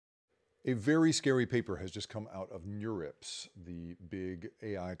A very scary paper has just come out of NeurIPS, the big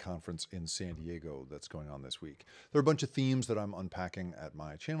AI conference in San Diego that's going on this week. There are a bunch of themes that I'm unpacking at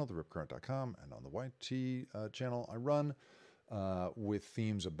my channel, theripcurrent.com, and on the YT channel I run, with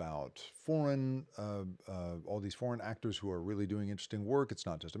themes about all these foreign actors who are really doing interesting work. It's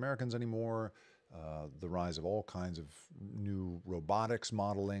not just Americans anymore. The rise of all kinds of new robotics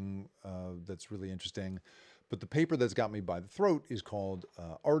modeling that's really interesting. But the paper that's got me by the throat is called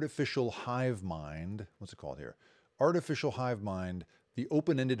Artificial Hive Mind. What's it called here? Artificial Hive Mind, the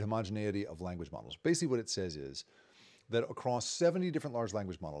Open-Ended Homogeneity of Language Models. Basically what it says is that across 70 different large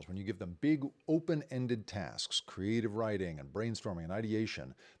language models, when you give them big open-ended tasks, creative writing and brainstorming and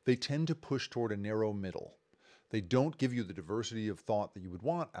ideation, they tend to push toward a narrow middle. They don't give you the diversity of thought that you would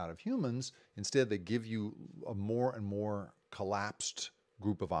want out of humans. Instead, they give you a more and more collapsed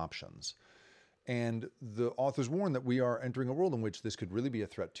group of options. And the authors warn that we are entering a world in which this could really be a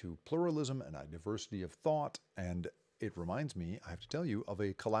threat to pluralism and a diversity of thought. And it reminds me, I have to tell you, of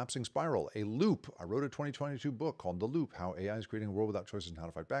a collapsing spiral, a loop. I wrote a 2022 book called The Loop, How AI is Creating a World Without Choices and How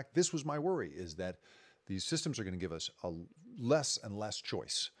to Fight Back. This was my worry, is that these systems are going to give us a less and less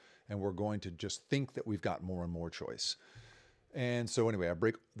choice. And we're going to just think that we've got more and more choice. And so anyway, I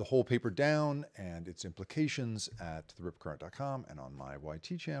break the whole paper down and its implications at theripcurrent.com and on my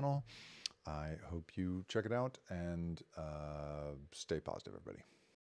YT channel. I hope you check it out and stay positive, everybody.